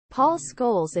Paul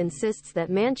Scholes insists that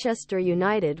Manchester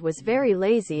United was very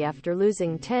lazy after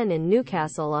losing 10 in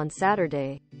Newcastle on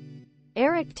Saturday.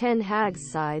 Erik Ten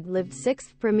Hag's side lived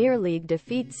sixth Premier League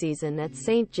defeat season at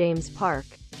St James Park.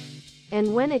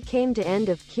 And when it came to end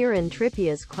of Kieran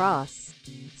Trippier's cross,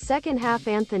 second half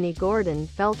Anthony Gordon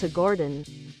fell to Gordon.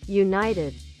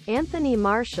 United. Anthony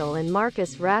Martial and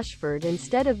Marcus Rashford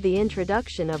instead of the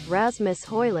introduction of Rasmus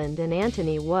Hojlund and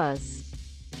Antony was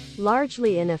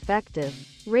largely ineffective.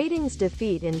 Ratings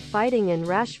defeat in fighting and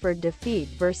Rashford defeat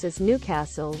versus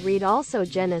Newcastle. Read also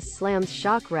Jenas Slams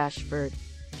shock Rashford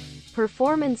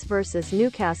Performance versus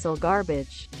Newcastle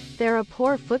garbage. They're a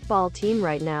poor football team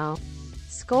right now,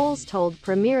 Scholes told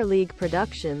Premier League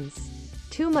Productions.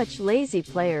 Too much lazy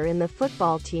player in the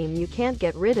football team, you can't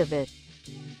get rid of it.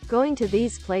 Going to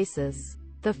these places,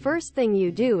 the first thing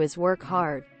you do is work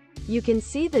hard. You can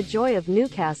see the joy of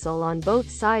Newcastle on both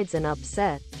sides and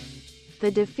upset. The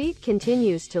defeat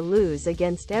continues to lose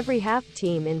against every half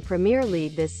team in Premier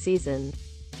League this season.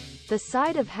 The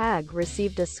side of Hag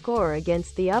received a score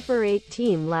against the upper 8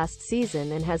 team last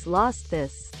season and has lost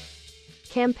this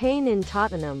campaign in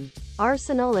Tottenham,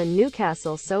 Arsenal and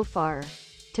Newcastle so far.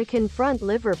 To confront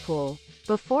Liverpool,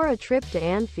 before a trip to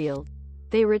Anfield,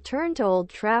 they return to Old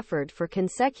Trafford for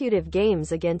consecutive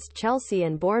games against Chelsea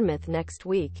and Bournemouth next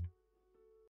week.